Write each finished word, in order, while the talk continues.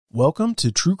Welcome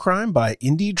to True Crime by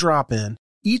Indie Drop-In.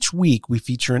 Each week we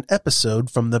feature an episode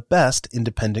from the best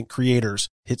independent creators.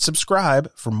 Hit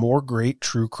subscribe for more great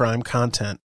true crime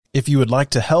content. If you would like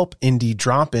to help Indie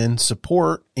Drop-In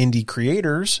support indie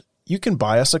creators, you can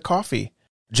buy us a coffee.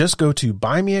 Just go to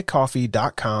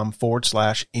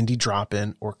buymeacoffee.com/indie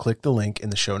drop-in or click the link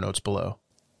in the show notes below.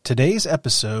 Today's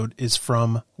episode is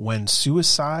from When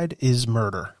Suicide is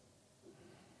Murder.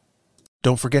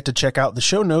 Don't forget to check out the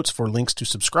show notes for links to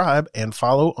subscribe and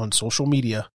follow on social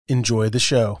media. Enjoy the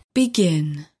show.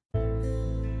 Begin.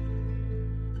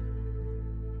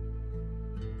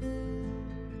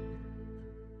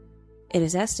 It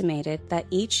is estimated that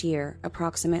each year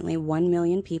approximately 1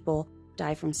 million people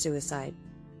die from suicide.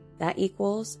 That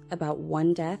equals about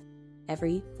one death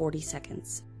every 40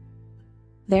 seconds.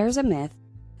 There's a myth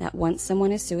that once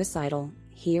someone is suicidal,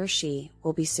 he or she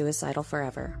will be suicidal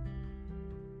forever.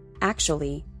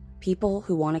 Actually, people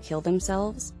who want to kill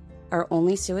themselves are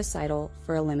only suicidal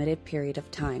for a limited period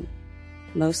of time.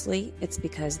 Mostly, it's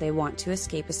because they want to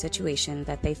escape a situation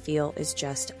that they feel is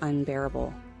just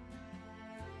unbearable.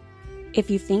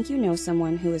 If you think you know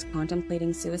someone who is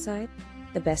contemplating suicide,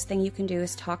 the best thing you can do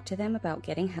is talk to them about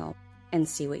getting help and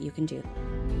see what you can do.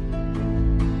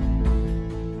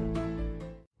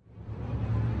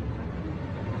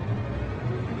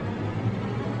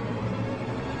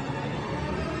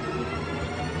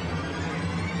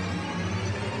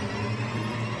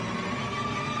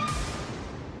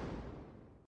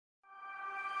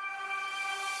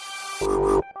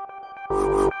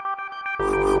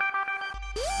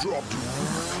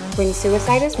 When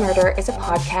Suicide is Murder is a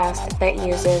podcast that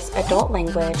uses adult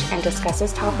language and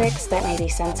discusses topics that may be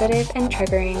sensitive and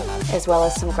triggering, as well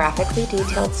as some graphically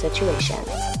detailed situations.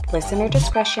 Listener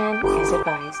discretion is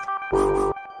advised.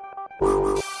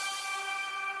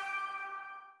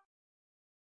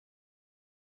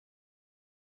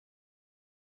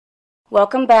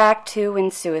 Welcome back to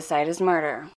When Suicide is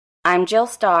Murder. I'm Jill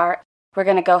Starr. We're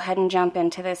going to go ahead and jump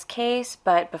into this case,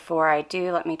 but before I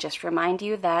do, let me just remind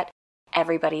you that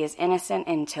everybody is innocent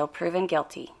until proven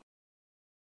guilty.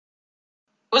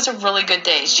 It was a really good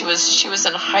day. She was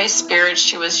in high spirits.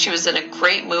 She was in a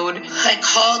great mood. I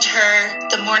called her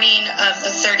the morning of the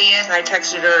 30th. I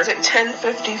texted her at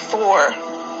 10:54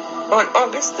 on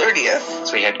August 30th.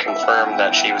 So we had confirmed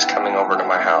that she was coming over to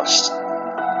my house.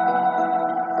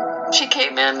 She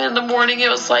came in the morning. It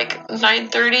was like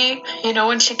 9:30,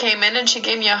 when she came in and she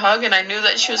gave me a hug, and I knew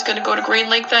that she was going to go to Green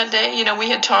Lake that day. We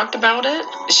had talked about it.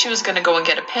 She was going to go and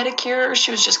get a pedicure.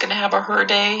 She was just going to have her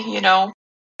day,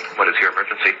 What is your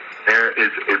emergency? There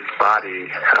is a body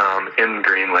in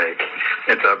Green Lake.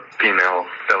 It's a female,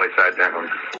 belly side down.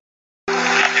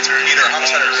 It's either a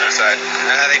homicide or suicide.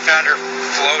 They found her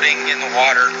floating in the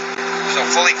water, so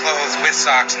fully clothed with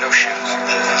socks, no shoes.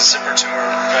 The zipper to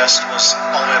her vest was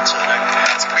all the way up to the neck.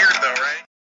 It's weird though, right?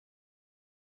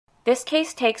 This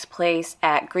case takes place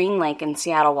at Green Lake in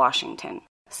Seattle, Washington.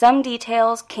 Some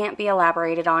details can't be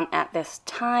elaborated on at this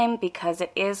time because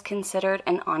it is considered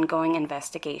an ongoing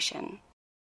investigation.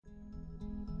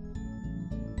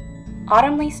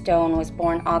 Autumn Lee Stone was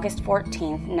born August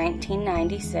 14,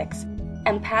 1996,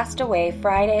 and passed away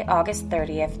Friday, August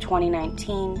 30th,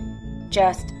 2019,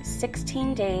 just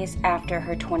 16 days after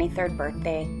her 23rd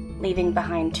birthday, leaving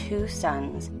behind two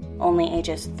sons, only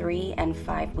ages 3 and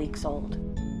 5 weeks old.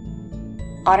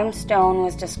 Autumn Stone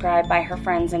was described by her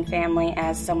friends and family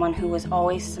as someone who was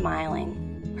always smiling.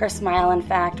 Her smile, in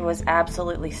fact, was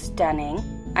absolutely stunning.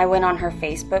 I went on her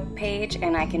Facebook page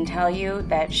and I can tell you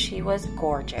that she was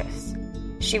gorgeous.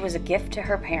 She was a gift to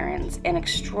her parents, an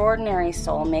extraordinary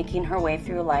soul making her way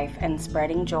through life and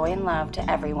spreading joy and love to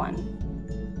everyone.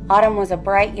 Autumn was a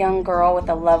bright young girl with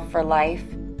a love for life,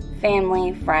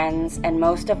 family, friends, and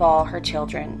most of all, her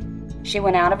children. She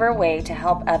went out of her way to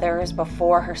help others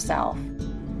before herself.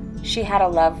 She had a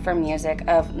love for music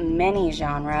of many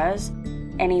genres,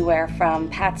 anywhere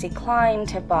from Patsy Cline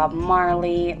to Bob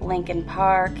Marley, Linkin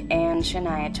Park, and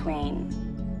Shania Twain.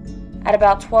 At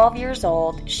about 12 years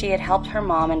old, she had helped her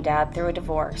mom and dad through a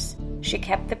divorce. She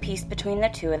kept the peace between the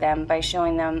two of them by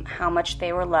showing them how much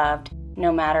they were loved,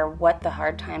 no matter what the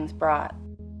hard times brought.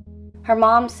 Her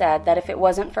mom said that if it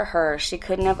wasn't for her, she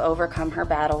couldn't have overcome her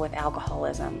battle with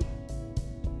alcoholism.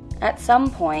 At some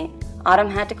point,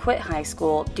 Autumn had to quit high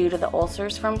school due to the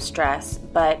ulcers from stress,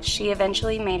 but she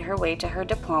eventually made her way to her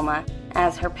diploma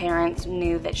as her parents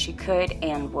knew that she could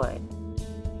and would.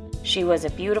 She was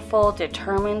a beautiful,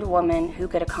 determined woman who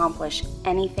could accomplish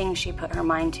anything she put her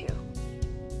mind to.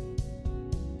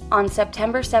 On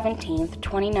September 17,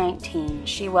 2019,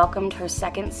 she welcomed her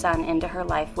second son into her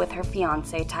life with her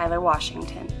fiancé, Tyler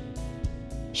Washington.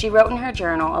 She wrote in her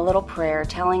journal a little prayer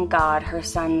telling God her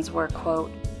sons were,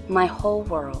 quote, my whole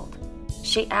world.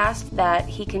 She asked that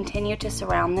he continue to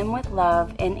surround them with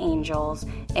love and angels,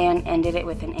 and ended it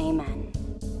with an amen.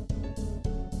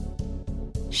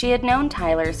 She had known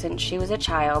Tyler since she was a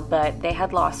child, but they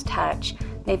had lost touch.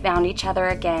 They found each other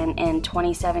again in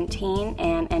 2017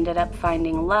 and ended up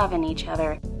finding love in each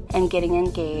other and getting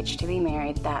engaged to be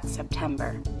married that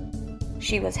September.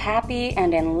 She was happy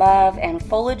and in love and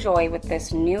full of joy with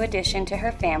this new addition to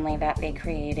her family that they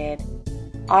created.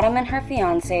 Autumn and her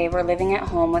fiance were living at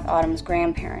home with Autumn's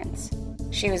grandparents.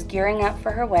 She was gearing up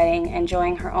for her wedding,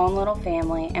 enjoying her own little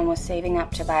family, and was saving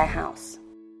up to buy a house.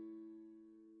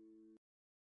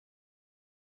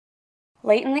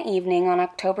 Late in the evening on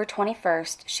October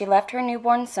 21st, she left her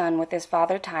newborn son with his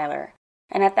father Tyler,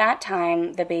 and at that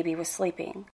time the baby was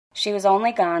sleeping. She was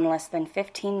only gone less than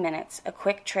 15 minutes, a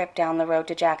quick trip down the road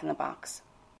to Jack in the Box.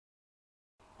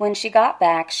 When she got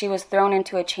back, she was thrown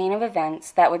into a chain of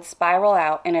events that would spiral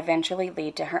out and eventually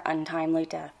lead to her untimely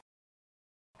death.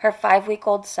 Her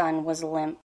 5-week-old son was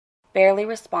limp, barely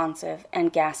responsive,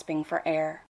 and gasping for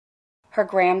air. Her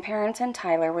grandparents and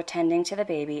Tyler were tending to the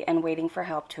baby and waiting for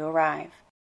help to arrive.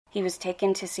 He was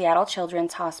taken to Seattle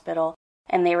Children's Hospital,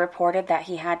 and they reported that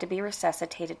he had to be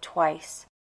resuscitated twice.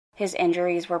 His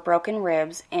injuries were broken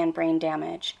ribs and brain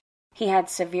damage. He had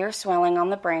severe swelling on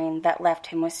the brain that left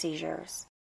him with seizures.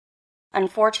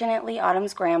 Unfortunately,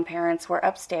 Autumn's grandparents were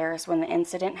upstairs when the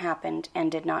incident happened and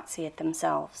did not see it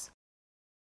themselves.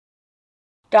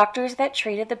 Doctors that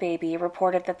treated the baby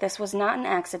reported that this was not an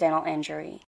accidental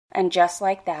injury, and just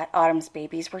like that, Autumn's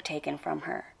babies were taken from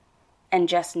her. And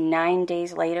just 9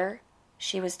 days later,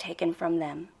 she was taken from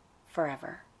them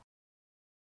forever.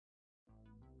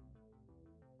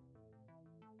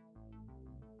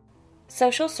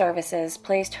 Social Services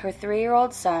placed her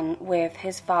 3-year-old son with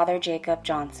his father, Jacob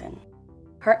Johnson.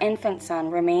 Her infant son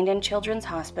remained in Children's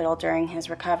Hospital during his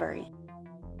recovery.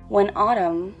 When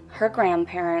Autumn, her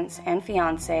grandparents, and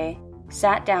fiancé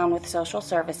sat down with Social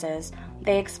Services,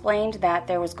 they explained that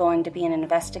there was going to be an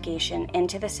investigation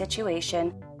into the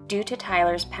situation due to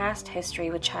Tyler's past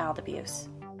history with child abuse.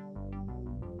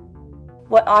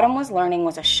 What Autumn was learning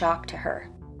was a shock to her.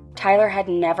 Tyler had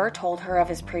never told her of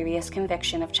his previous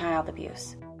conviction of child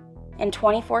abuse. In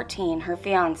 2014, her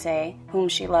fiancé, whom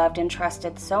she loved and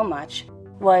trusted so much,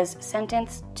 was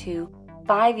sentenced to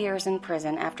 5 years in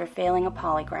prison after failing a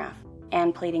polygraph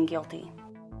and pleading guilty.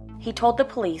 He told the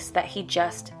police that he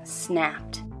just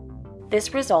snapped.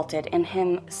 This resulted in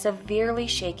him severely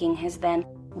shaking his then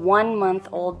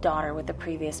 1-month-old daughter with the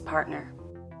previous partner.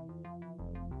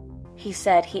 He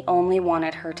said he only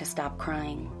wanted her to stop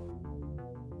crying.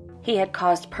 He had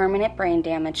caused permanent brain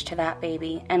damage to that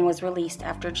baby and was released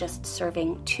after just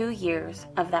serving 2 years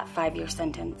of that 5-year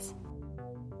sentence.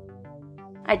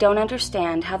 I don't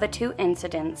understand how the two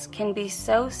incidents can be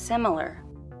so similar,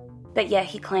 but yet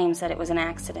he claims that it was an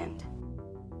accident.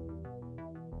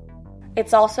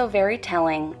 It's also very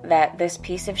telling that this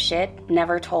piece of shit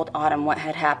never told Autumn what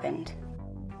had happened.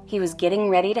 He was getting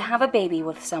ready to have a baby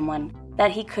with someone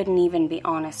that he couldn't even be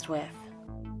honest with.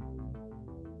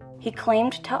 He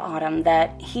claimed to Autumn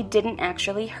that he didn't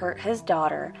actually hurt his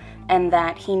daughter and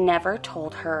that he never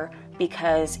told her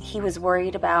because he was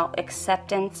worried about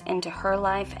acceptance into her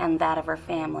life and that of her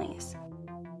family's.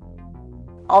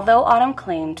 Although Autumn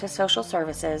claimed to Social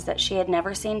Services that she had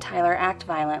never seen Tyler act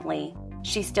violently,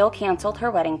 she still canceled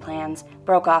her wedding plans,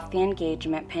 broke off the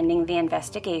engagement pending the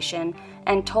investigation,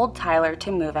 and told Tyler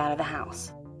to move out of the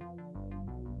house.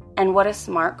 And what a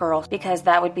smart girl, because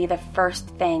that would be the first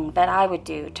thing that I would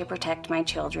do to protect my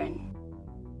children.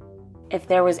 If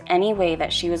there was any way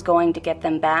that she was going to get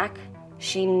them back,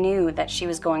 she knew that she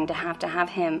was going to have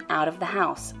him out of the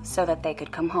house so that they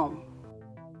could come home.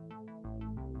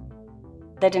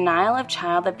 The denial of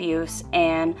child abuse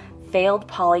and failed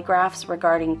polygraphs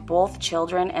regarding both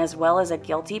children as well as a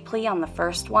guilty plea on the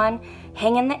first one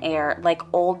hang in the air like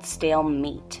old stale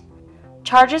meat.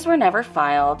 Charges were never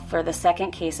filed for the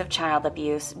second case of child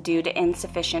abuse due to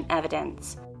insufficient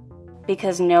evidence,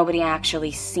 because nobody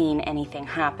actually seen anything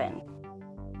happen.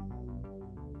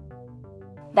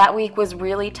 That week was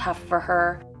really tough for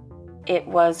her. It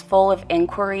was full of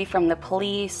inquiry from the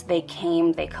police. They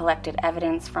collected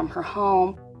evidence from her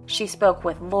home. She spoke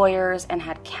with lawyers and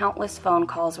had countless phone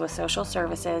calls with Social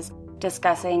Services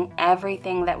discussing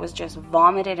everything that was just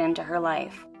vomited into her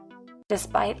life.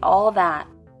 Despite all that,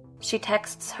 she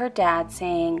texts her dad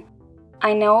saying,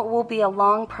 "I know it will be a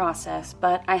long process,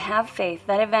 but I have faith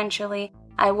that eventually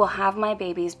I will have my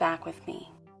babies back with me."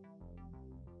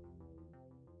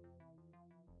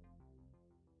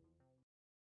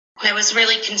 I was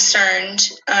really concerned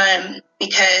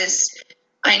because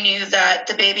I knew that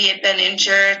the baby had been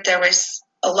injured. There was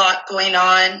a lot going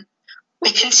on.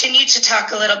 We continued to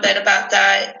talk a little bit about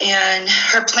that and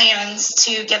her plans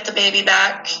to get the baby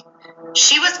back.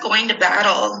 She was going to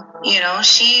battle,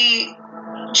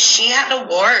 she had a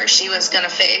war she was going to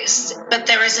face, but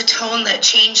there was a tone that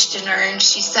changed in her, and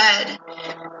she said,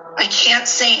 I can't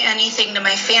say anything to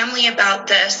my family about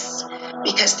this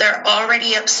because they're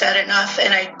already upset enough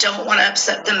and I don't want to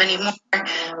upset them anymore,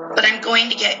 but I'm going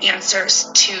to get answers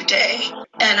today.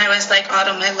 And I was like,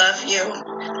 Autumn, I love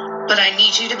you, but I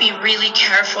need you to be really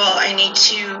careful. I need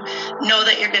to know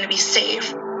that you're going to be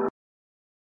safe.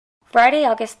 Friday,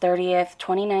 August 30th,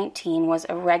 2019 was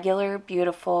a regular,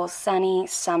 beautiful, sunny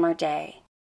summer day.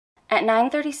 At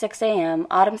 9:36 a.m.,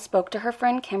 Autumn spoke to her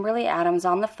friend Kimberly Adams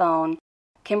on the phone.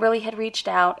 Kimberly had reached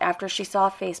out after she saw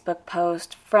a Facebook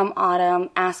post from Autumn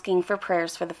asking for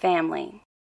prayers for the family.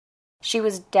 She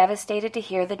was devastated to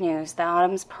hear the news that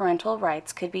Autumn's parental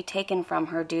rights could be taken from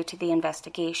her due to the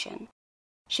investigation.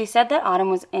 She said that Autumn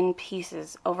was in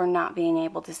pieces over not being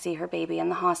able to see her baby in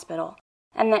the hospital,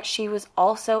 and that she was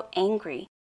also angry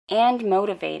and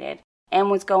motivated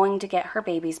and was going to get her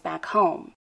babies back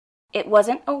home. It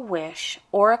wasn't a wish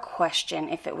or a question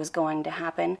if it was going to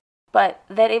happen, but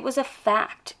that it was a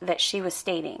fact that she was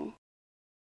stating.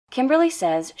 Kimberly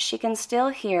says she can still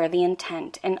hear the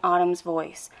intent in Autumn's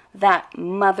voice, that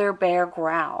mother bear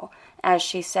growl, as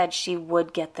she said she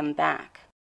would get them back.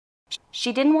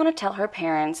 She didn't want to tell her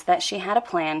parents that she had a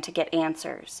plan to get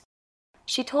answers.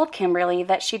 She told Kimberly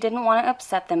that she didn't want to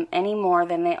upset them any more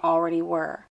than they already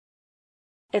were.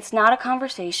 It's not a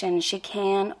conversation she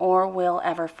can or will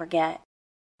ever forget.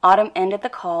 Autumn ended the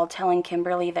call telling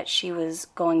Kimberly that she was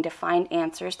going to find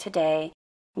answers today,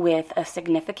 with a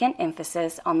significant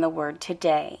emphasis on the word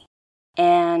today.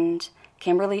 And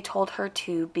Kimberly told her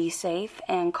to be safe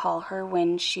and call her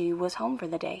when she was home for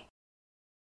the day.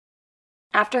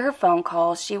 After her phone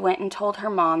call, she went and told her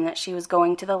mom that she was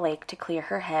going to the lake to clear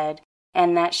her head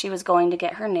and that she was going to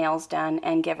get her nails done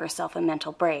and give herself a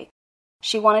mental break.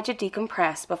 She wanted to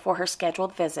decompress before her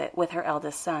scheduled visit with her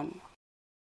eldest son.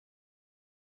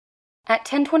 At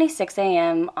 10:26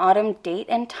 a.m., Autumn date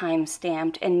and time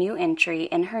stamped a new entry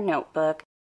in her notebook.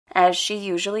 As she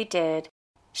usually did,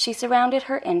 she surrounded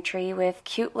her entry with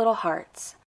cute little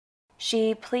hearts.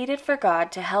 She pleaded for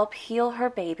God to help heal her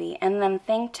baby and then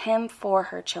thanked Him for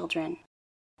her children.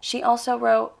 She also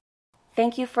wrote,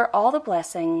 "Thank you for all the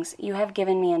blessings you have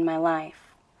given me in my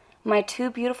life. My 2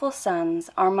 beautiful sons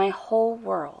are my whole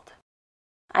world.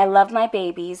 I love my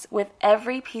babies with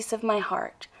every piece of my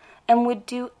heart and would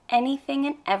do anything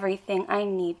and everything I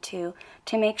need to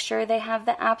make sure they have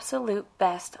the absolute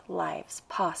best lives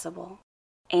possible.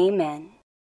 Amen."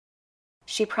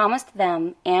 She promised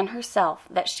them and herself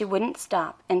that she wouldn't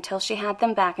stop until she had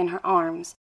them back in her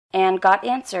arms and got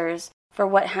answers for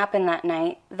what happened that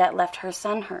night that left her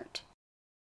son hurt.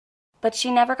 But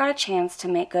she never got a chance to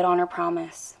make good on her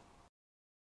promise.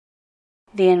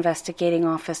 The investigating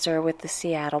officer with the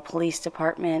Seattle Police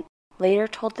Department later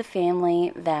told the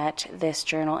family that this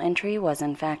journal entry was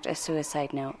in fact a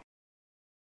suicide note.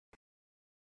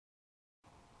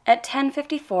 At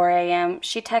 10:54 a.m.,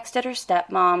 she texted her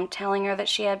stepmom telling her that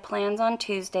she had plans on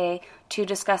Tuesday to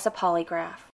discuss a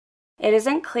polygraph. It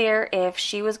isn't clear if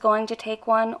she was going to take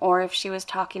one or if she was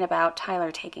talking about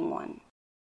Tyler taking one.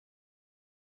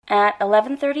 At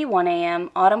 11:31 a.m.,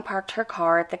 Autumn parked her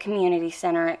car at the community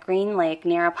center at Green Lake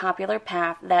near a popular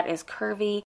path that is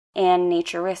curvy and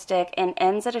naturistic and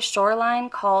ends at a shoreline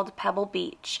called Pebble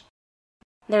Beach.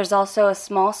 There's also a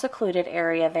small secluded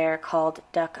area there called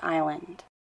Duck Island.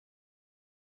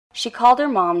 She called her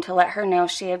mom to let her know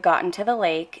she had gotten to the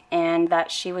lake and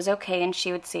that she was okay and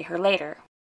she would see her later.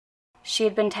 She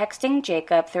had been texting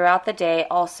Jacob throughout the day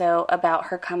also about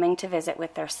her coming to visit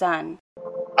with their son.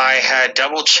 I had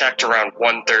double-checked around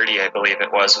 1:30, I believe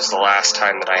it was the last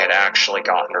time that I had actually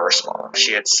gotten a response.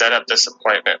 She had set up this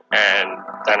appointment and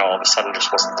then all of a sudden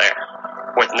just wasn't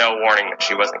there, with no warning that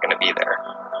she wasn't going to be there.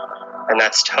 And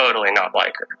that's totally not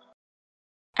like her.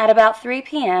 At about 3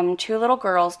 p.m., 2 little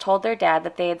girls told their dad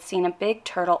that they had seen a big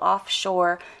turtle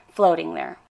offshore floating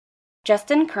there.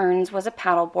 Justin Kearns was a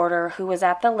paddleboarder who was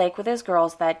at the lake with his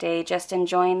girls that day just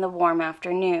enjoying the warm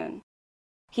afternoon.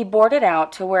 He boarded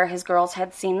out to where his girls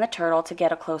had seen the turtle to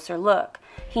get a closer look.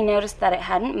 He noticed that it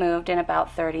hadn't moved in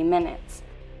about 30 minutes.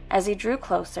 As he drew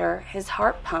closer, his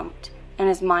heart pumped and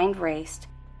his mind raced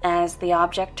as the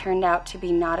object turned out to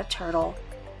be not a turtle,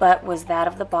 but was that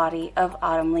of the body of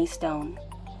Autumn Lee Stone,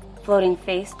 floating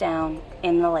face down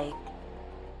in the lake.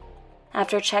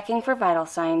 After checking for vital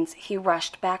signs, he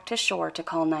rushed back to shore to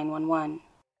call 911.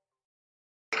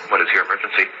 What is your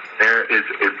emergency? There is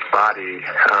its body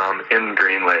in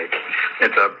Green Lake.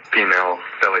 It's a female,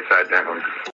 belly side down.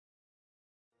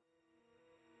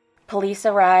 Police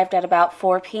arrived at about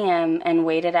 4 p.m. and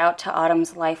waded out to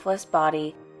Autumn's lifeless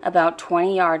body about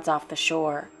 20 yards off the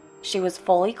shore. She was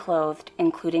fully clothed,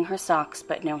 including her socks,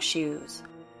 but no shoes.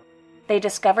 They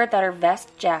discovered that her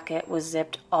vest jacket was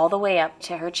zipped all the way up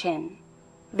to her chin.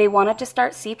 They wanted to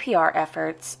start CPR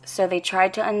efforts, so they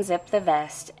tried to unzip the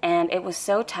vest, and it was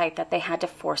so tight that they had to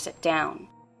force it down.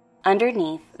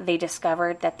 Underneath, they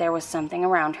discovered that there was something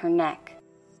around her neck.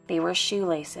 They were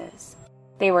shoelaces.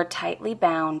 They were tightly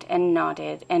bound and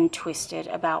knotted and twisted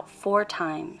about 4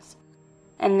 times,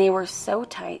 and they were so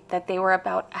tight that they were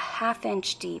about a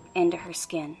half-inch deep into her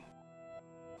skin.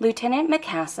 Lieutenant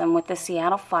McCassam with the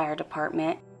Seattle Fire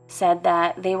Department said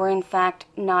that they were in fact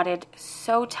knotted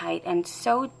so tight and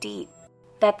so deep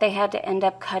that they had to end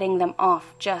up cutting them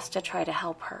off just to try to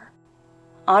help her.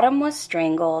 Autumn was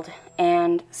strangled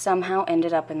and somehow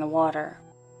ended up in the water.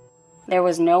 There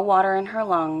was no water in her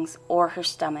lungs or her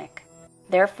stomach.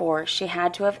 Therefore, she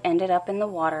had to have ended up in the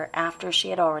water after she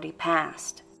had already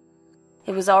passed.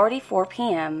 It was already 4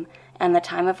 p.m., and the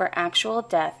time of her actual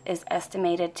death is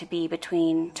estimated to be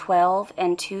between 12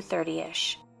 and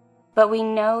 2:30ish. But we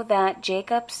know that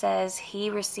Jacob says he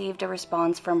received a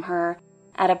response from her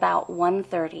at about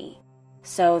 1:30,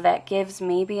 so that gives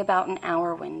maybe about an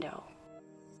hour window.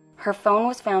 Her phone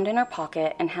was found in her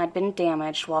pocket and had been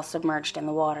damaged while submerged in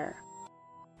the water.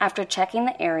 After checking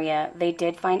the area, they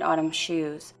did find Autumn's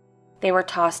shoes. They were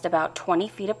tossed about 20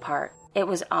 feet apart. It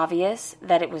was obvious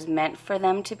that it was meant for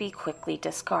them to be quickly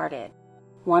discarded.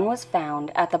 One was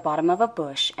found at the bottom of a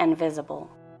bush and visible.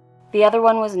 The other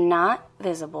one was not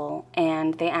visible,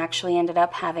 and they actually ended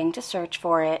up having to search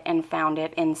for it and found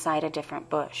it inside a different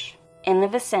bush, in the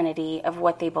vicinity of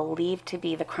what they believed to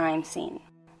be the crime scene.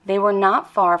 They were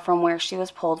not far from where she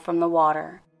was pulled from the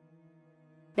water.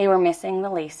 They were missing the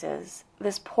laces.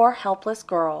 This poor helpless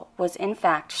girl was in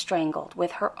fact strangled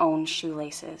with her own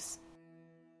shoelaces.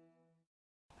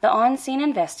 The on-scene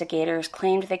investigators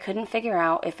claimed they couldn't figure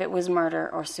out if it was murder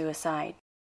or suicide.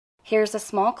 Here's a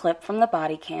small clip from the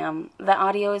body cam. The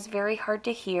audio is very hard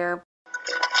to hear.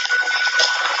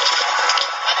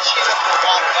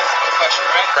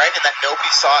 Right, and that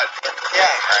nobody saw it. Yeah,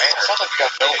 right? It sounds like you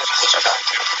got nobody.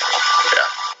 Yeah.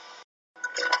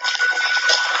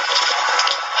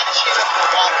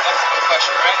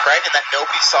 Right, and that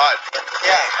nobody saw it.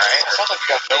 Yeah, right? It sounds like you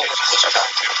got nobody.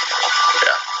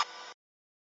 Yeah.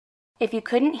 If you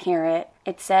couldn't hear it,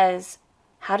 it says,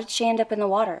 "How did she end up in the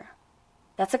water?"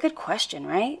 That's a good question,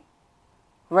 right?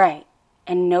 Right,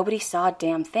 and nobody saw a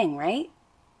damn thing, right?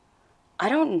 I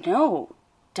don't know.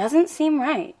 Doesn't seem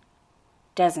right.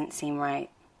 Doesn't seem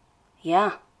right.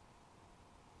 Yeah.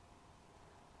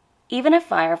 Even a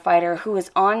firefighter who was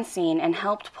on scene and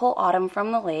helped pull Autumn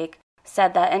from the lake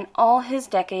said that in all his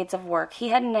decades of work, he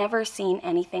had never seen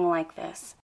anything like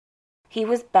this. He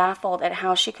was baffled at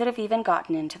how she could have even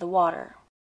gotten into the water.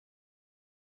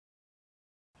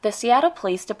 The Seattle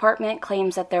Police Department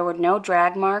claims that there were no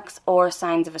drag marks or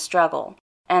signs of a struggle,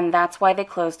 and that's why they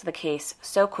closed the case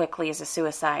so quickly as a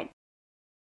suicide.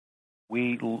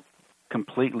 We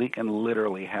completely and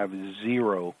literally have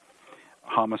zero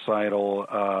homicidal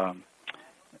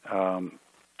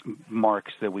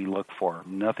marks that we look for.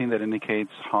 Nothing that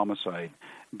indicates homicide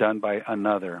done by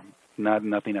another.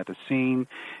 Nothing at the scene,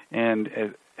 and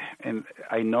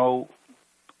I know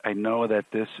that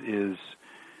this is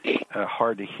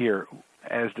hard to hear.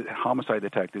 As the homicide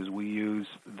detectives, we use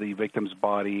the victim's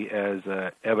body as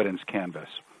a evidence canvas.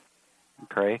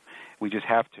 Okay, we just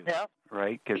have to, yeah.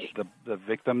 Right? Because the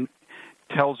victim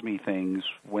tells me things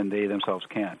when they themselves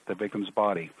can't. The victim's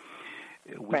body.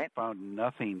 We found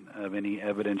nothing of any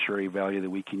evidentiary value that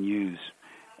we can use.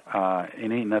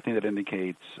 Nothing that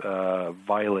indicates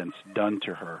violence done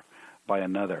to her by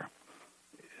another,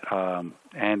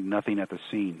 and nothing at the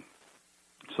scene.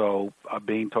 So,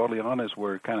 being totally honest,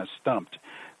 we're kind of stumped.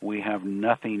 We have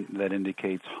nothing that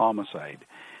indicates homicide,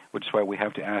 which is why we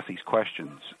have to ask these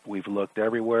questions. We've looked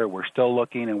everywhere. We're still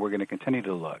looking, and we're going to continue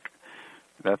to look.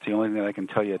 That's the only thing that I can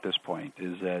tell you at this point,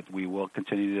 is that we will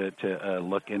continue to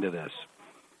look into this.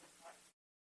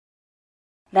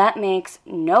 That makes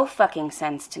no fucking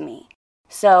sense to me.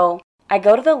 So, I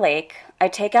go to the lake, I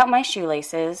take out my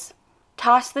shoelaces,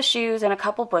 toss the shoes in a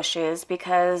couple bushes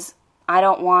because I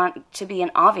don't want to be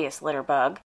an obvious litter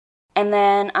bug, and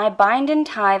then I bind and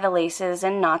tie the laces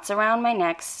and knots around my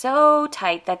neck so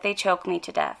tight that they choke me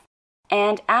to death.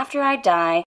 And after I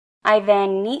die, I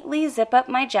then neatly zip up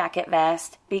my jacket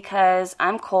vest because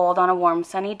I'm cold on a warm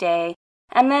sunny day,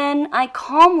 and then I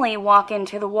calmly walk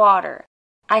into the water.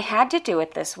 I had to do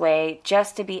it this way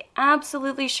just to be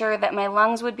absolutely sure that my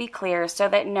lungs would be clear so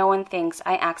that no one thinks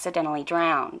I accidentally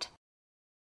drowned.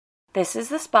 This is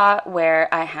the spot where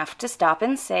I have to stop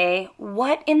and say,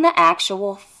 what in the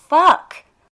actual fuck?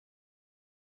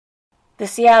 The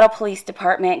Seattle Police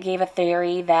Department gave a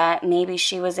theory that maybe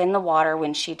she was in the water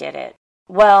when she did it.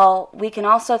 Well, we can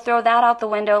also throw that out the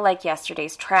window like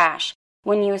yesterday's trash.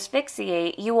 When you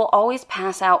asphyxiate, you will always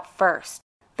pass out first.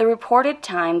 The reported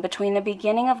time between the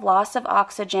beginning of loss of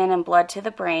oxygen and blood to the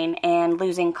brain and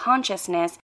losing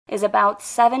consciousness is about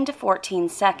 7 to 14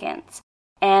 seconds.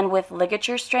 And with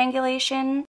ligature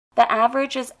strangulation, the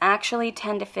average is actually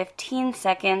 10 to 15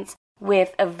 seconds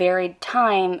with a varied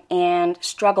time, and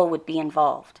struggle would be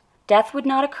involved. Death would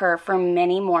not occur for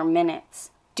many more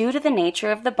minutes. Due to the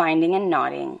nature of the binding and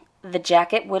knotting, the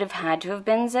jacket would have had to have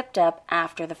been zipped up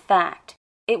after the fact.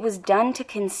 It was done to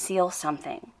conceal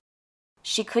something.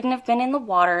 She couldn't have been in the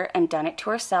water and done it to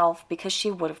herself because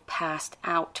she would have passed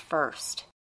out first.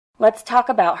 Let's talk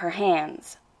about her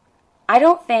hands. I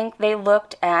don't think they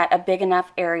looked at a big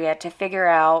enough area to figure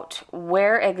out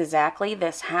where exactly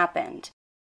this happened.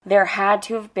 There had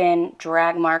to have been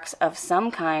drag marks of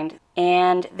some kind,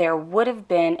 and there would have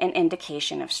been an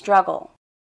indication of struggle.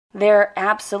 There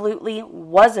absolutely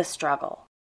was a struggle.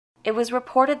 It was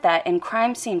reported that in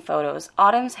crime scene photos,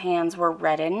 Autumn's hands were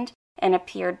reddened and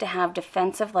appeared to have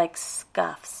defensive-like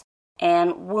scuffs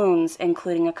and wounds,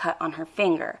 including a cut on her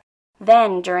finger.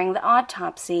 Then, during the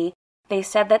autopsy, they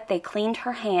said that they cleaned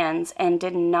her hands and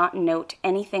did not note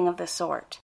anything of the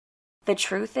sort. The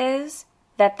truth is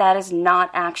that is not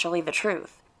actually the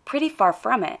truth. Pretty far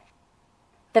from it.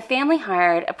 The family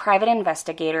hired a private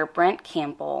investigator, Brent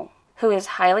Campbell, who is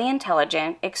highly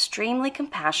intelligent, extremely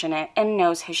compassionate, and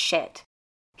knows his shit.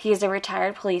 He is a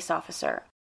retired police officer.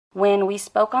 When we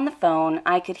spoke on the phone,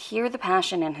 I could hear the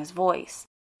passion in his voice.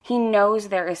 He knows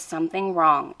there is something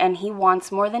wrong, and he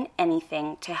wants more than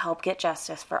anything to help get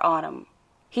justice for Autumn.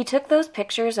 He took those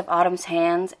pictures of Autumn's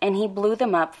hands and he blew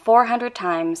them up 400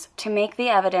 times to make the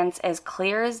evidence as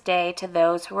clear as day to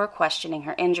those who were questioning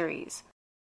her injuries.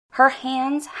 Her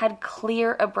hands had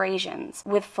clear abrasions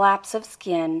with flaps of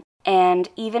skin and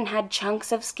even had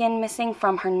chunks of skin missing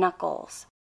from her knuckles.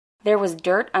 There was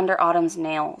dirt under Autumn's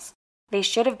nails. They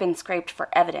should have been scraped for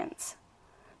evidence.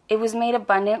 It was made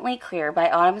abundantly clear by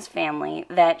Autumn's family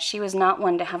that she was not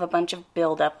one to have a bunch of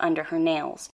buildup under her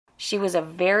nails. She was a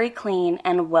very clean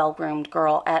and well-groomed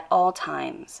girl at all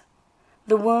times.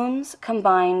 The wounds,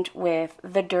 combined with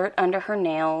the dirt under her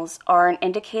nails, are an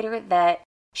indicator that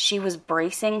she was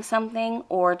bracing something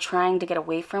or trying to get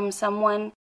away from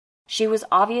someone. She was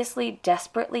obviously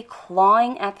desperately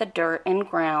clawing at the dirt and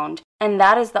ground, and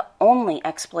that is the only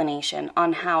explanation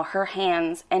on how her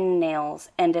hands and nails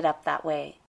ended up that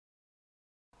way.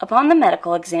 Upon the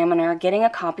medical examiner getting a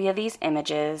copy of these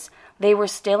images, they were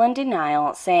still in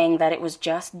denial, saying that it was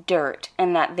just dirt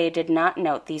and that they did not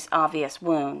note these obvious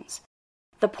wounds.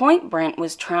 The point Brent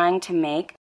was trying to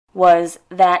make was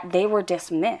that they were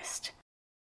dismissed.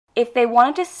 If they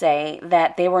wanted to say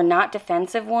that they were not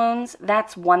defensive wounds,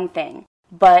 that's one thing,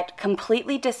 but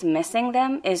completely dismissing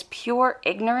them is pure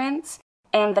ignorance,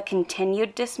 and the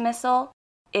continued dismissal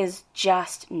is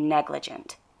just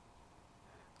negligent.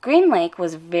 Green Lake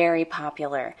was very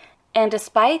popular, and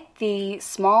despite the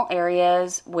small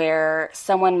areas where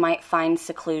someone might find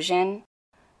seclusion,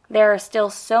 there are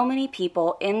still so many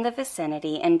people in the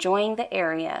vicinity enjoying the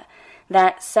area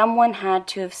that someone had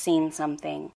to have seen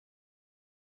something.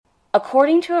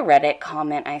 According to a Reddit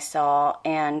comment I saw,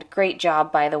 and great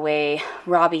job by the way,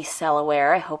 Robbie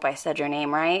Selaware, I hope I said your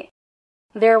name right,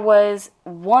 there was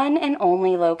one and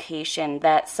only location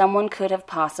that someone could have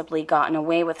possibly gotten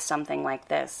away with something like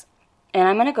this. And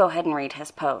I'm going to go ahead and read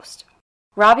his post.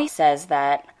 Robbie says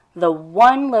that the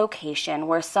one location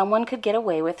where someone could get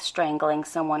away with strangling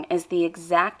someone is the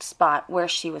exact spot where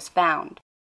she was found.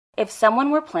 If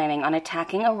someone were planning on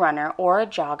attacking a runner or a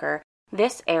jogger,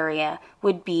 this area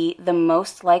would be the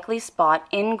most likely spot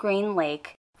in Green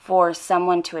Lake for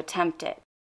someone to attempt it.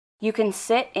 You can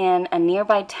sit in a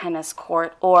nearby tennis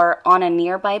court or on a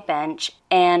nearby bench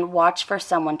and watch for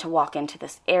someone to walk into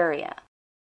this area.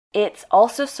 It's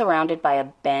also surrounded by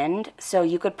a bend, so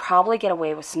you could probably get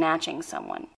away with snatching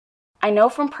someone. I know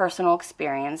from personal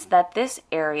experience that this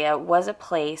area was a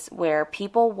place where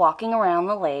people walking around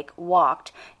the lake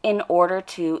walked in order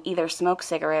to either smoke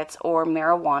cigarettes or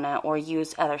marijuana or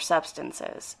use other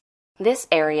substances. This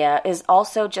area is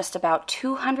also just about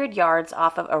 200 yards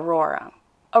off of Aurora.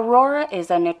 Aurora is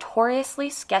a notoriously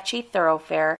sketchy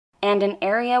thoroughfare and an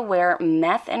area where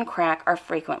meth and crack are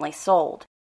frequently sold.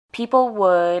 People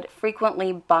would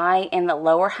frequently buy in the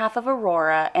lower half of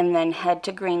Aurora and then head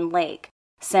to Green Lake,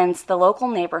 since the local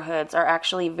neighborhoods are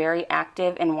actually very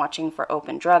active in watching for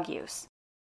open drug use.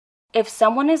 If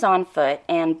someone is on foot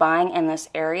and buying in this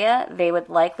area, they would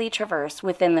likely traverse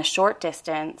within the short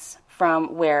distance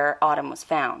from where Autumn was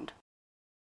found.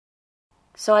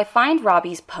 So I find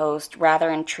Robbie's post rather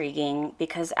intriguing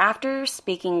because after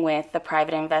speaking with the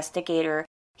private investigator,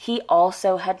 he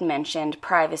also had mentioned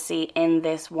privacy in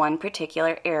this one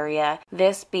particular area,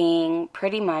 this being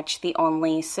pretty much the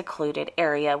only secluded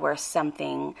area where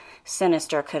something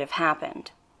sinister could have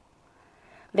happened.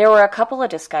 There were a couple of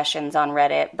discussions on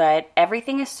Reddit, but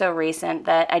everything is so recent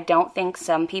that I don't think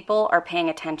some people are paying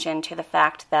attention to the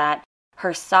fact that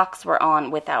her socks were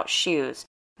on without shoes.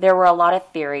 There were a lot of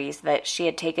theories that she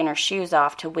had taken her shoes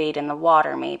off to wade in the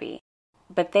water, maybe.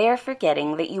 But they are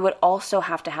forgetting that you would also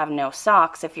have to have no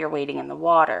socks if you're wading in the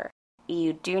water.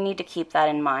 You do need to keep that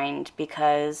in mind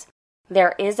because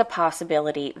there is a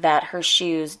possibility that her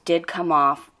shoes did come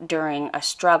off during a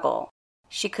struggle.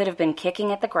 She could have been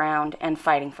kicking at the ground and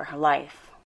fighting for her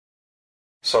life.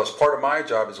 So as part of my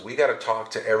job is we got to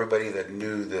talk to everybody that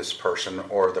knew this person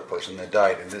or the person that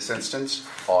died. In this instance,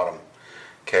 Autumn.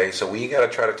 Okay, so we got to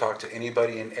try to talk to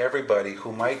anybody and everybody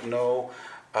who might know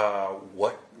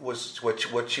what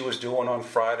she was doing on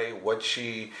Friday,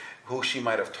 who she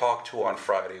might have talked to on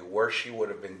Friday, where she would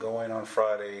have been going on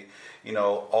Friday,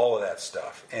 all of that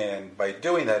stuff. And by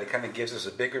doing that, it kind of gives us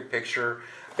a bigger picture,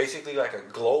 basically like a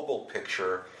global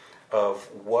picture of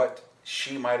what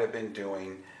she might have been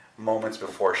doing moments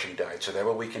before she died. So that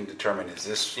way we can determine, is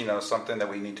this, something that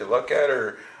we need to look at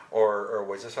or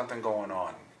was there something going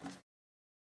on?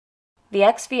 The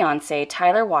ex-fiancé,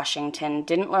 Tyler Washington,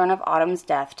 didn't learn of Autumn's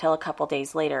death till a couple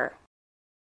days later.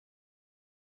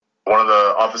 One of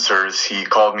the officers, he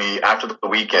called me after the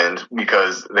weekend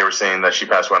because they were saying that she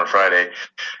passed away on a Friday,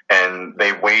 and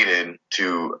they waited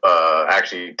to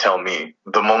actually tell me.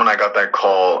 The moment I got that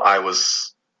call, I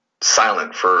was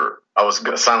silent for a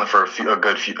few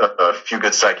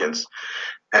good seconds,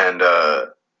 and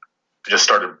just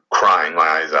started crying my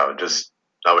eyes out.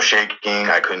 I was shaking.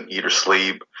 I couldn't eat or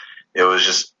sleep. It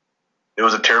was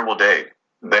a terrible day.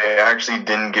 They actually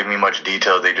didn't give me much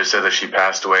detail. They just said that she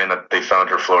passed away and that they found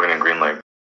her floating in Green Lake.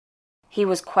 He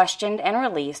was questioned and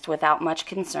released without much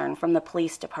concern from the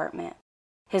police department.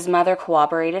 His mother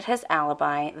corroborated his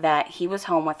alibi that he was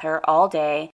home with her all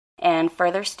day and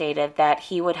further stated that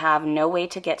he would have no way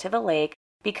to get to the lake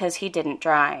because he didn't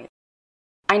drive.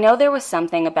 I know there was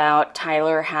something about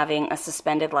Tyler having a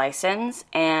suspended license,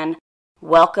 and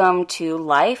welcome to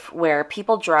life where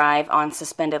people drive on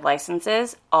suspended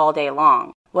licenses all day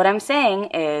long. What I'm saying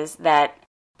is that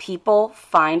people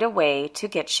find a way to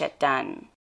get shit done.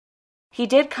 He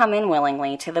did come in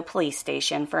willingly to the police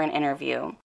station for an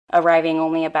interview, arriving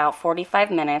only about 45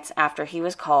 minutes after he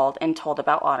was called and told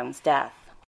about Autumn's death.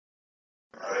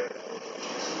 All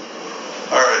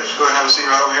right, just go ahead and have a seat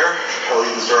right over here. I'll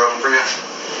leave this door open for you.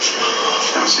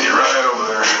 Have a seat right over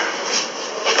there.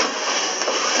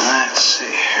 Let's see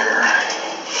here.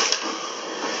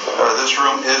 This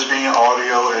room is being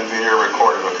audio and video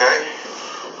recorded, okay?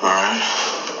 Alright.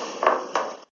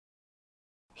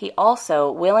 He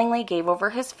also willingly gave over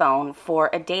his phone for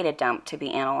a data dump to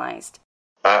be analyzed.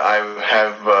 I've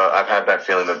had that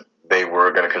feeling that they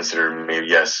were going to consider me,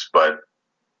 yes, but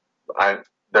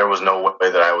there was no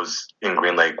way that I was in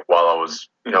Green Lake while I was,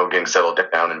 getting settled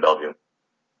down in Bellevue.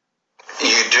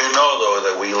 You do know, though,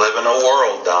 that we live in a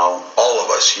world now, all of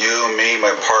us, you, me,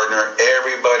 my partner,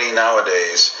 everybody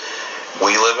nowadays,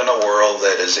 we live in a world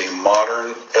that is a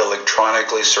modern,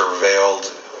 electronically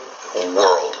surveilled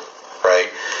world, right?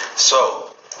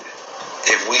 So,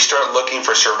 if we start looking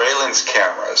for surveillance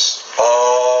cameras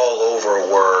all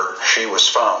over where she was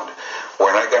found,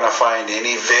 we're not going to find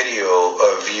any video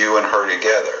of you and her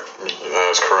together.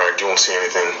 That's correct. You won't see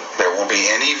anything. There won't be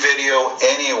any video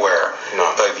anywhere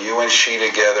of you and she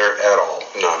together at all.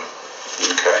 None.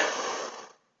 Okay.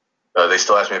 They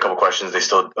still asked me a couple questions. They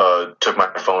still took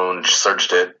my phone,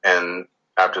 searched it, and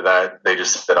after that, they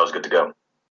just said I was good to go.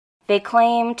 They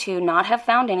claim to not have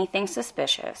found anything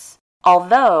suspicious,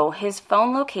 although his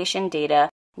phone location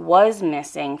data was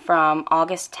missing from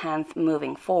August 10th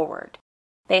moving forward.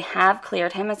 They have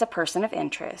cleared him as a person of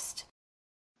interest.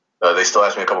 They still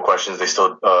asked me a couple questions. They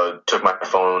still took my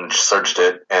phone, searched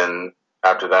it, and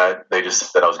after that, they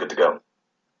just said I was good to go.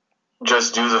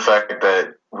 Just due to the fact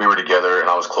that we were together and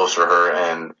I was close to her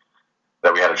and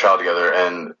that we had a child together,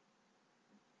 and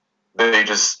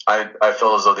I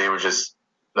felt as though they were just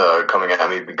coming at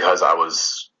me because I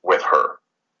was with her.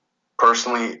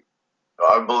 Personally,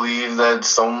 I believe that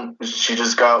she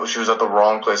was at the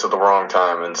wrong place at the wrong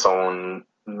time, and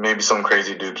maybe some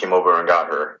crazy dude came over and got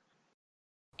her.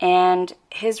 And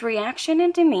his reaction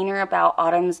and demeanor about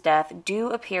Autumn's death do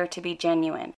appear to be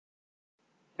genuine.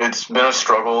 It's been a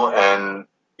struggle, and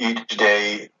each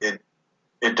day it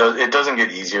doesn't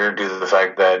get easier due to the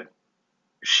fact that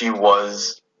we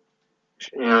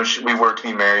were to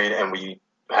be married and we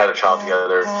had a child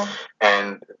together,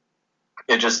 and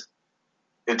it's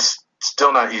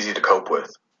still not easy to cope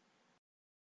with.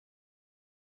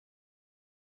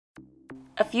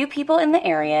 A few people in the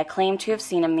area claim to have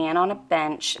seen a man on a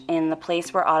bench in the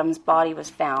place where Autumn's body was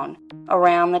found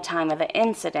around the time of the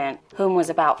incident, whom was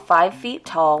about 5 feet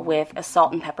tall with a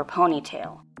salt and pepper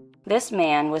ponytail. This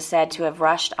man was said to have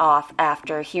rushed off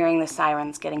after hearing the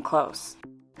sirens getting close.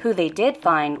 Who they did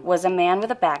find was a man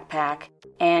with a backpack,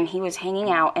 and he was hanging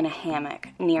out in a hammock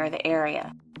near the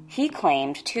area. He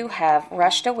claimed to have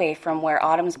rushed away from where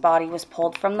Autumn's body was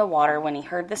pulled from the water when he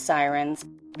heard the sirens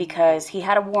because he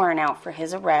had a warrant out for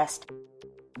his arrest.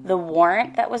 The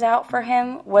warrant that was out for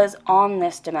him was on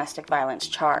this domestic violence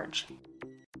charge.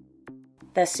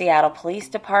 The Seattle Police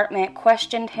Department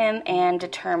questioned him and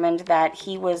determined that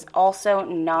he was also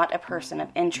not a person of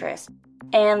interest,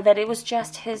 and that it was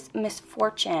just his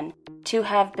misfortune to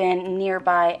have been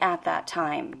nearby at that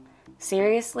time.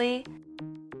 Seriously?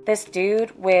 This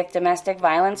dude with domestic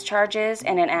violence charges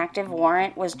and an active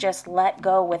warrant was just let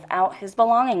go without his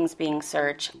belongings being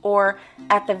searched, or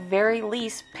at the very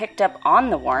least picked up on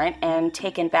the warrant and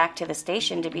taken back to the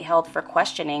station to be held for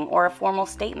questioning or a formal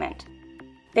statement.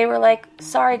 They were like,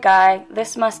 "Sorry guy,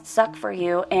 this must suck for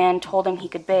you," and told him he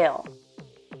could bail.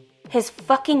 His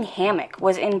fucking hammock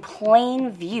was in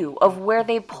plain view of where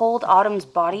they pulled Autumn's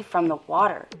body from the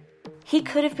water. He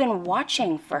could have been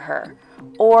watching for her,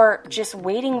 or just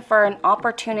waiting for an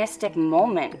opportunistic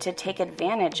moment to take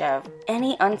advantage of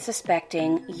any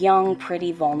unsuspecting, young,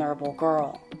 pretty, vulnerable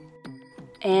girl.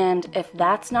 And if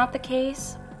that's not the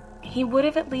case, he would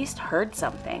have at least heard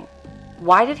something.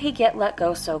 Why did he get let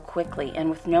go so quickly and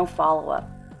with no follow-up?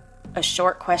 A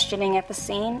short questioning at the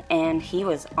scene, and he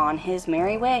was on his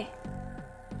merry way.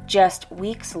 Just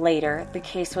weeks later, the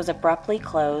case was abruptly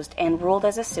closed and ruled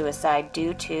as a suicide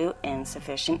due to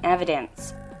insufficient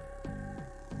evidence.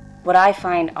 What I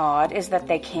find odd is that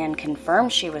they can confirm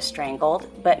she was strangled,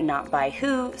 but not by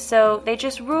who, so they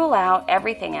just rule out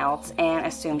everything else and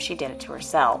assume she did it to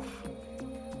herself.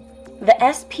 The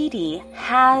SPD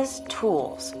has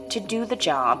tools to do the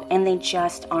job, and they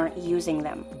just aren't using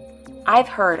them. I've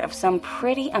heard of some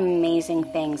pretty amazing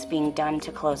things being done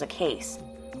to close a case.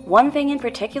 One thing in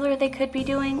particular they could be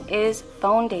doing is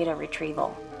phone data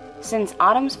retrieval. Since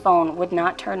Autumn's phone would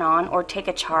not turn on or take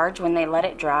a charge when they let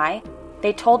it dry,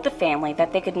 they told the family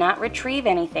that they could not retrieve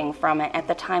anything from it at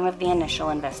the time of the initial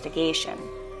investigation.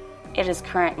 It is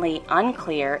currently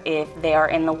unclear if they are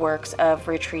in the works of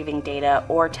retrieving data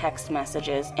or text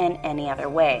messages in any other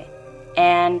way.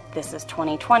 And this is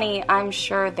 2020, I'm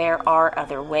sure there are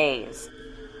other ways.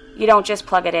 You don't just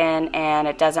plug it in and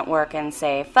it doesn't work and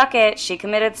say, "Fuck it, she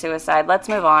committed suicide, let's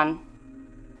move on."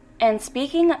 And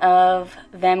speaking of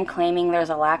them claiming there's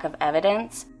a lack of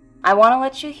evidence, I want to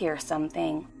let you hear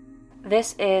something.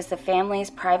 This is the family's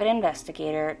private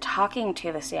investigator talking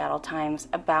to the Seattle Times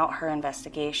about her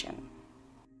investigation.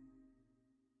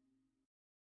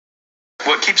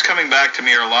 What keeps coming back to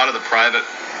me are a lot of the private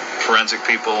forensic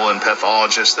people and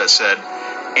pathologists that said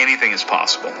anything is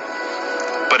possible,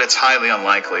 but it's highly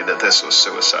unlikely that this was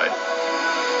suicide.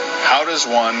 How does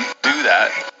one do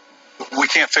that? We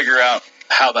can't figure out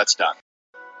how that's done.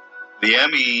 The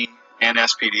ME and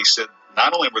SPD said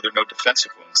not only were there no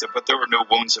defensive wounds, but there were no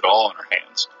wounds at all on her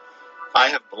hands. I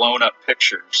have blown up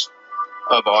pictures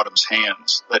of Autumn's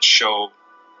hands that show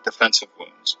defensive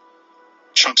wounds,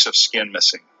 chunks of skin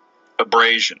missing,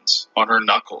 abrasions on her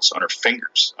knuckles, on her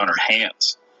fingers, on her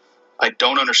hands. I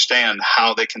don't understand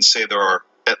how they can say there are,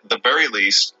 at the very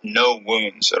least, no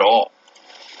wounds at all.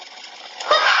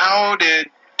 How did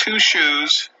two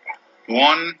shoes,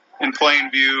 one in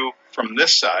plain view from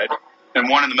this side and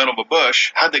one in the middle of a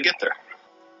bush, how'd they get there?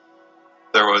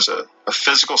 There was a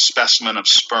physical specimen of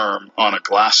sperm on a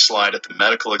glass slide at the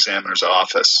medical examiner's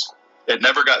office. It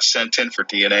never got sent in for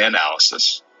DNA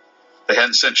analysis. They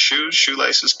hadn't sent shoes,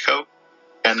 shoelaces, coat,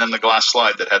 and then the glass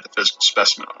slide that had the physical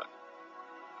specimen on it.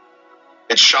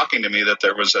 It's shocking to me that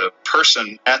there was a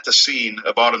person at the scene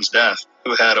of Autumn's death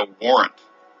who had a warrant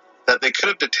that they could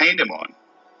have detained him on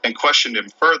and questioned him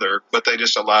further, but they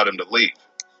just allowed him to leave.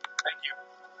 Thank you.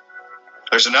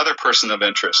 There's another person of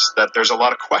interest that there's a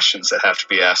lot of questions that have to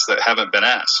be asked that haven't been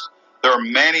asked. There are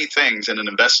many things in an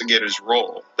investigator's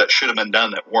role that should have been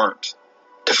done that weren't.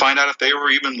 to find out if they were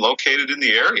even located in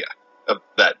the area of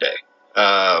that day.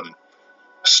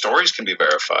 Stories can be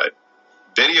verified.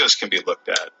 Videos can be looked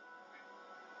at.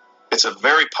 It's a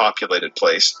very populated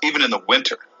place, even in the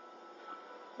winter.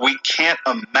 We can't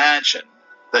imagine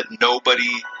that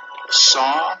nobody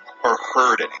saw or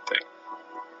heard anything,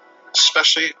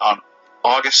 especially on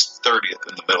August 30th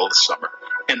in the middle of the summer,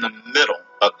 in the middle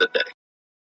of the day.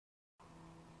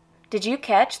 Did you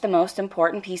catch the most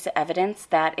important piece of evidence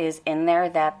that is in there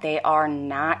that they are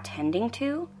not tending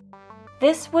to?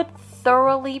 This would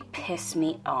thoroughly piss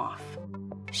me off.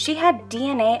 She had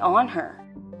DNA on her.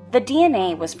 The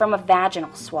DNA was from a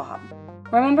vaginal swab.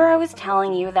 Remember I was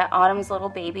telling you that Autumn's little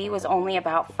baby was only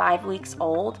about 5 weeks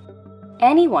old?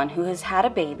 Anyone who has had a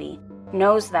baby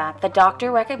knows that the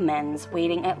doctor recommends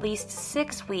waiting at least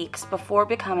 6 weeks before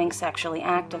becoming sexually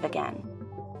active again.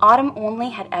 Autumn only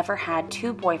had ever had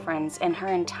 2 boyfriends in her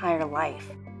entire life.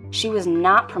 She was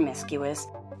not promiscuous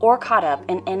or caught up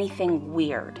in anything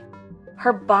weird.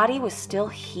 Her body was still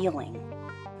healing.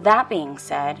 That being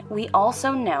said, we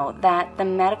also know that the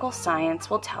medical science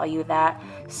will tell you that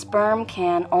sperm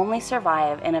can only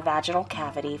survive in a vaginal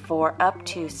cavity for up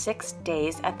to 6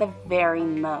 days at the very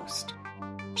most.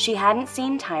 She hadn't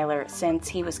seen Tyler since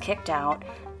he was kicked out,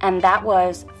 and that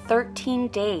was 13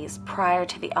 days prior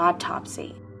to the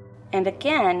autopsy. And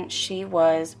again, she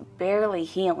was barely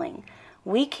healing.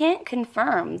 We can't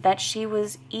confirm that she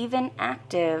was even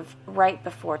active right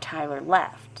before Tyler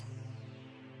left.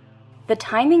 The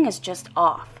timing is just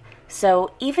off,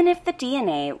 so even if the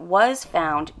DNA was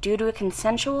found due to a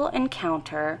consensual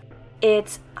encounter,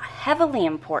 it's heavily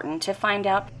important to find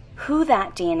out who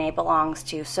that DNA belongs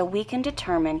to so we can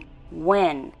determine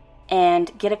when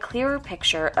and get a clearer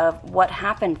picture of what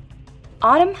happened.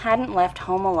 Autumn hadn't left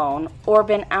home alone or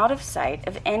been out of sight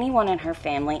of anyone in her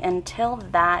family until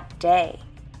that day.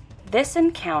 This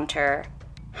encounter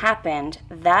happened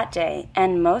that day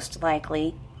and most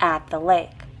likely at the lake.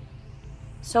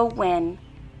 So when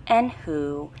and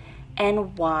who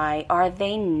and why are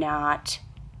they not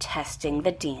testing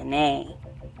the DNA?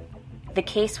 The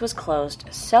case was closed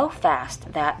so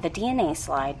fast that the DNA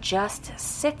slide just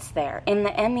sits there in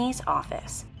the ME's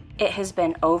office. It has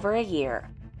been over a year,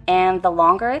 and the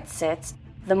longer it sits,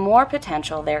 the more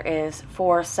potential there is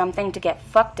for something to get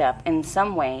fucked up in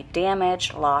some way,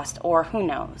 damaged, lost, or who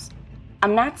knows.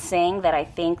 I'm not saying that I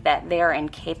think that they are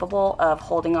incapable of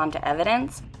holding on to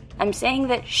evidence. I'm saying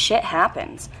that shit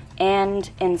happens, and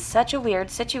in such a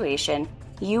weird situation,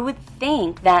 you would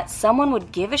think that someone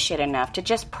would give a shit enough to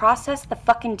just process the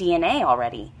fucking DNA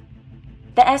already.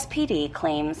 The SPD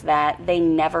claims that they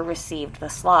never received the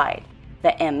slide.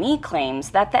 The ME claims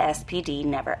that the SPD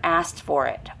never asked for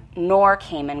it, nor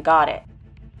came and got it.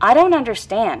 I don't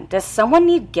understand. Does someone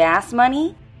need gas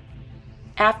money?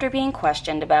 After being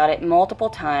questioned about it multiple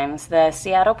times, the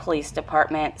Seattle Police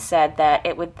Department said that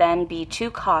it would then be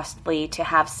too costly to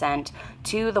have sent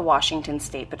to the Washington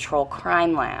State Patrol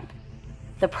Crime Lab.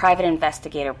 The private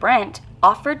investigator Brent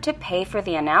offered to pay for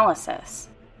the analysis.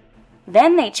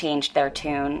 Then they changed their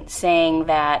tune, saying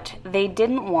that they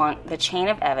didn't want the chain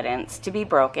of evidence to be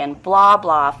broken, blah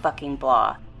blah fucking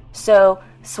blah. So,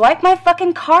 swipe my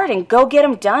fucking card and go get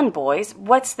 'em done, boys.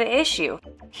 What's the issue?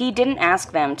 He didn't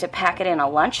ask them to pack it in a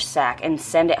lunch sack and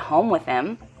send it home with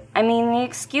him. I mean, the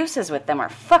excuses with them are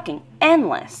fucking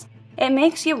endless. It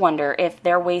makes you wonder if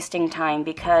they're wasting time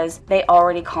because they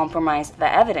already compromised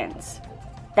the evidence.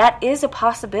 That is a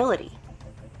possibility.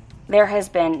 There has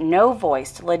been no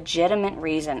voiced legitimate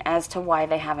reason as to why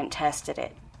they haven't tested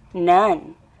it.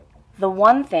 None. The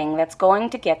one thing that's going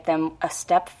to get them a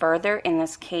step further in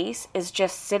this case is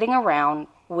just sitting around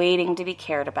waiting to be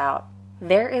cared about.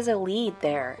 There is a lead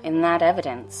there in that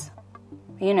evidence.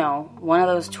 You know, one of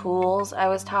those tools I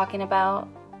was talking about.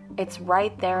 It's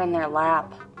right there in their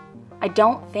lap. I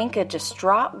don't think a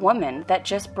distraught woman that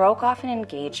just broke off an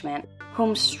engagement,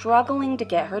 whom's struggling to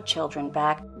get her children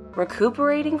back,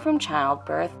 recuperating from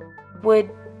childbirth, would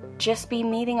just be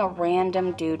meeting a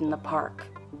random dude in the park.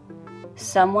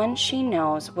 Someone she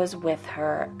knows was with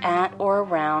her at or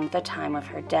around the time of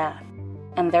her death,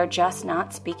 and they're just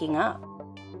not speaking up.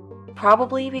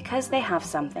 Probably because they have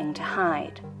something to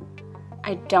hide.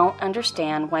 I don't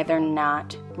understand why they're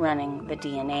not running the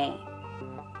DNA.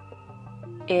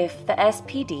 If the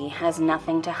SPD has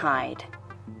nothing to hide,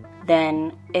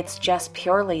 then it's just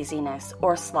pure laziness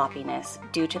or sloppiness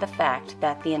due to the fact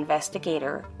that the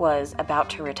investigator was about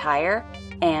to retire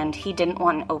and he didn't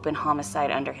want an open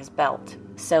homicide under his belt,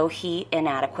 so he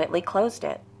inadequately closed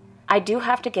it. I do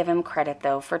have to give him credit,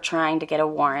 though, for trying to get a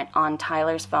warrant on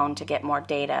Tyler's phone to get more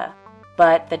data,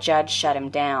 but the judge shut him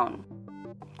down.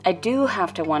 I do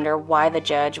have to wonder why the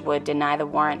judge would deny the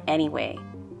warrant anyway.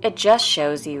 It just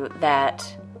shows you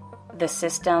that the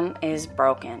system is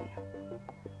broken.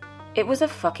 It was a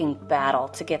fucking battle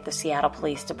to get the Seattle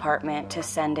Police Department to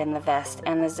send in the vest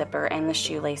and the zipper and the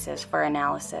shoelaces for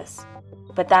analysis.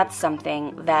 But that's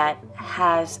something that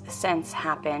has since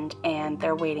happened, and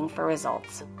they're waiting for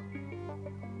results.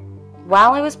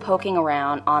 While I was poking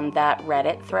around on that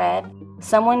Reddit thread,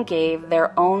 someone gave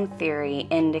their own theory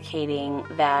indicating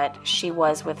that she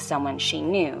was with someone she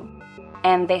knew,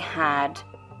 and they had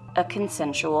a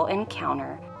consensual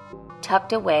encounter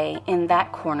tucked away in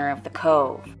that corner of the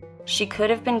cove. She could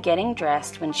have been getting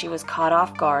dressed when she was caught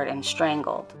off guard and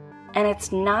strangled, and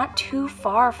it's not too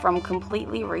far from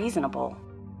completely reasonable.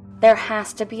 There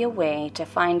has to be a way to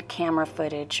find camera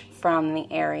footage from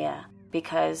the area,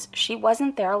 because she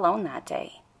wasn't there alone that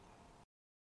day.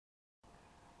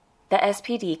 The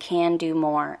SPD can do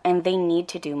more, and they need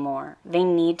to do more. They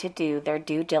need to do their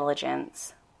due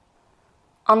diligence.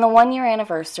 On the 1-year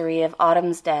anniversary of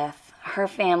Autumn's death, her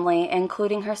family,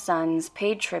 including her sons,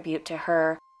 paid tribute to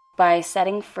her by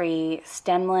setting free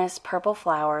stemless purple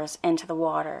flowers into the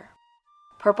water.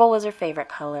 Purple was her favorite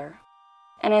color,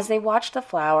 and as they watched the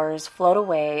flowers float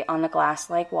away on the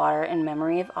glass-like water in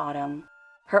memory of Autumn,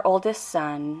 her oldest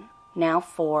son, now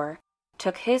 4,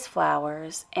 took his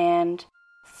flowers and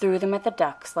threw them at the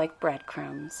ducks like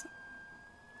breadcrumbs.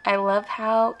 I love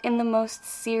how, in the most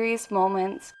serious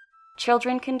moments,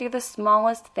 children can do the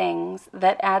smallest things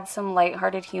that add some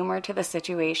lighthearted humor to the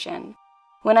situation.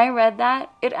 When I read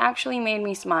that, it actually made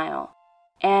me smile.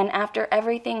 And after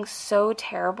everything so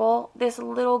terrible, this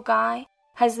little guy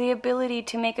has the ability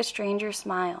to make a stranger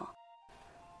smile.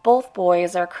 Both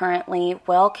boys are currently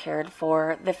well cared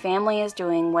for. The family is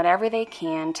doing whatever they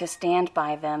can to stand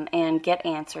by them and get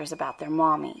answers about their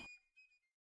mommy.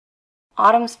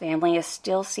 Autumn's family is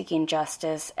still seeking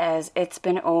justice, as it's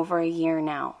been over a year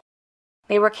now.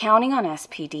 They were counting on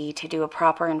SPD to do a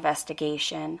proper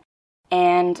investigation,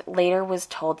 and later was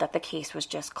told that the case was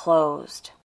just closed.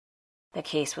 The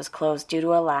case was closed due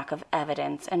to a lack of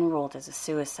evidence and ruled as a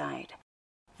suicide.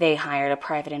 They hired a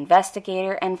private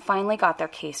investigator and finally got their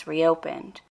case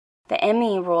reopened. The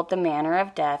ME ruled the manner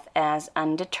of death as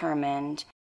undetermined,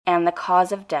 and the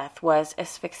cause of death was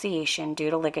asphyxiation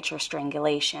due to ligature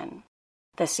strangulation.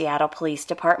 The Seattle Police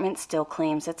Department still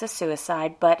claims it's a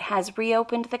suicide, but has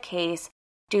reopened the case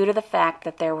due to the fact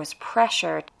that there was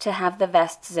pressure to have the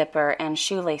vest zipper and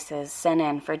shoelaces sent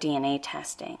in for DNA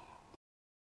testing.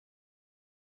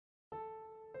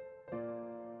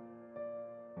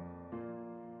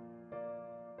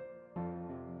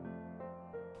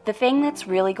 The thing that's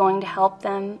really going to help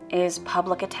them is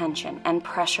public attention and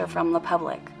pressure from the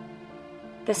public.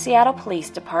 The Seattle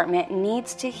Police Department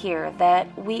needs to hear that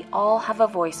we all have a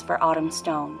voice for Autumn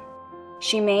Stone.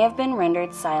 She may have been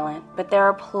rendered silent, but there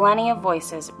are plenty of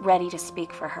voices ready to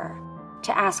speak for her,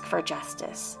 to ask for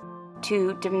justice,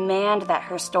 to demand that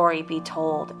her story be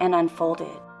told and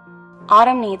unfolded.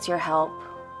 Autumn needs your help.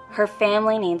 Her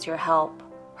family needs your help.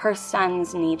 Her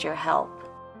sons need your help.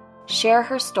 Share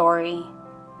her story.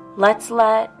 Let's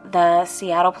let the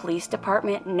Seattle Police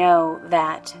Department know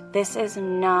that this is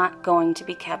not going to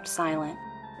be kept silent.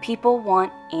 People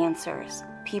want answers.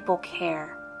 People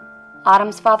care.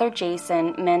 Autumn's father,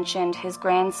 Jason, mentioned his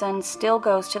grandson still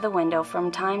goes to the window from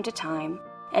time to time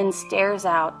and stares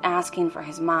out asking for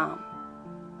his mom.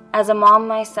 As a mom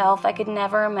myself, I could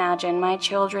never imagine my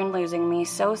children losing me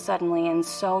so suddenly and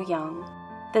so young.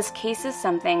 This case is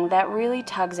something that really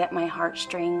tugs at my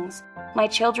heartstrings. My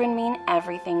children mean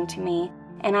everything to me,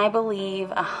 and I believe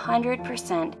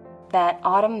 100% that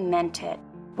Autumn meant it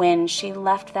when she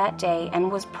left that day and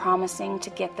was promising to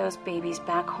get those babies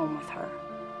back home with her.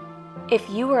 If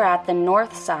you were at the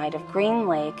north side of Green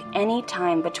Lake any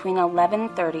time between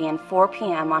 11:30 and 4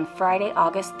 p.m. on Friday,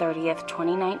 August 30th,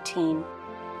 2019,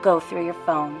 go through your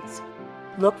phones.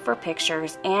 Look for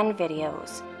pictures and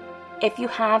videos. If you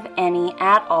have any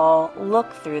at all,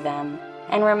 look through them.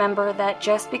 And remember that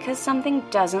just because something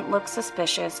doesn't look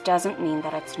suspicious doesn't mean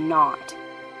that it's not.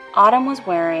 Autumn was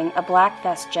wearing a black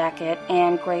vest jacket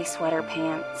and gray sweater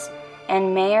pants,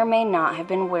 and may or may not have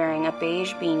been wearing a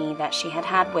beige beanie that she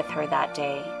had with her that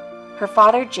day. Her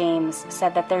father, James,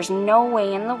 said that there's no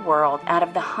way in the world out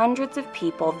of the hundreds of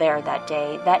people there that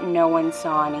day that no one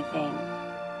saw anything.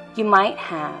 You might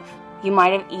have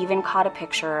even caught a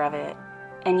picture of it,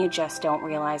 and you just don't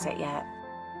realize it yet.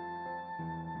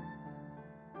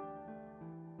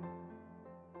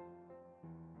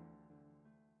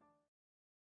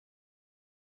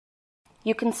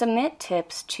 You can submit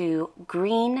tips to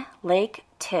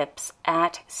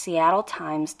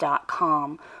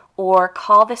greenlaketips@seattletimes.com or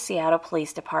call the Seattle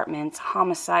Police Department's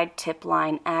homicide tip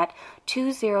line at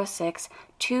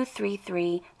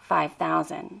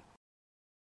 206-233-5000.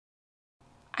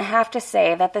 I have to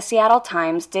say that the Seattle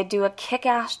Times did do a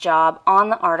kick-ass job on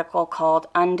the article called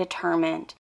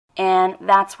Undetermined, and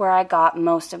that's where I got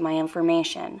most of my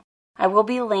information. I will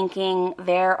be linking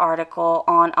their article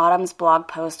on Autumn's blog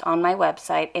post on my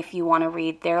website if you want to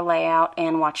read their layout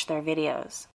and watch their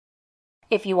videos.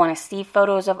 If you want to see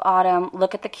photos of Autumn,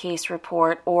 look at the case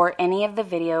report, or any of the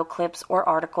video clips or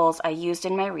articles I used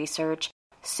in my research,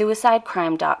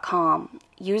 suicidecrime.com.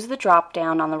 Use the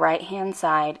drop-down on the right-hand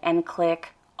side and click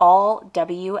All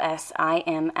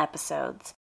WSIM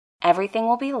Episodes. Everything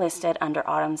will be listed under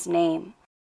Autumn's name.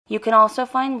 You can also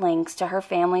find links to her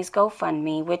family's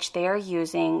GoFundMe, which they are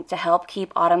using to help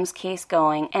keep Autumn's case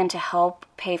going and to help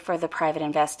pay for the private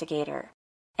investigator.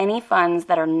 Any funds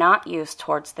that are not used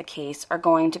towards the case are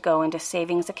going to go into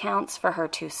savings accounts for her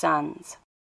 2 sons.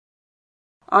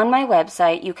 On my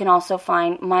website, you can also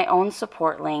find my own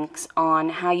support links on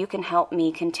how you can help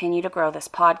me continue to grow this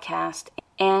podcast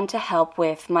and to help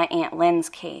with my Aunt Lynn's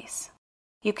case.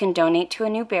 You can donate to a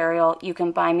new burial, you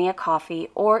can buy me a coffee,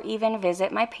 or even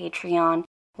visit my Patreon,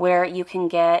 where you can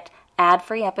get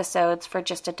ad-free episodes for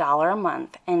just $1 a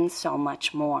month, and so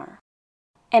much more.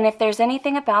 And if there's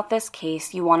anything about this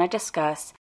case you want to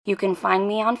discuss, you can find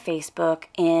me on Facebook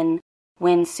in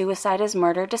When Suicide is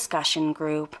Murder discussion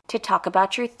group to talk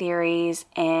about your theories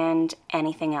and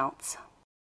anything else.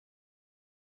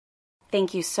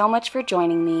 Thank you so much for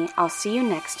joining me. I'll see you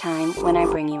next time when I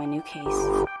bring you a new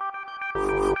case.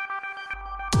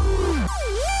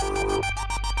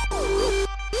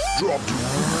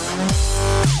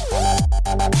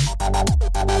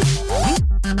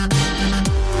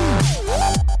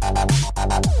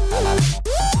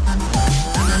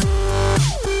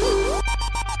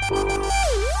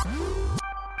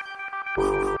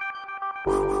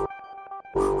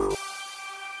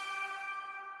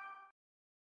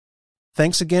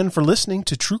 Thanks again for listening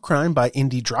to True Crime by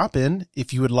Indie Drop-In.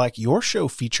 If you would like your show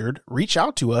featured, reach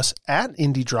out to us at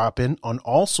Indie Drop-In on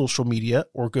all social media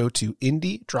or go to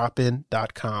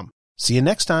indiedropin.com. See you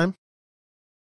next time.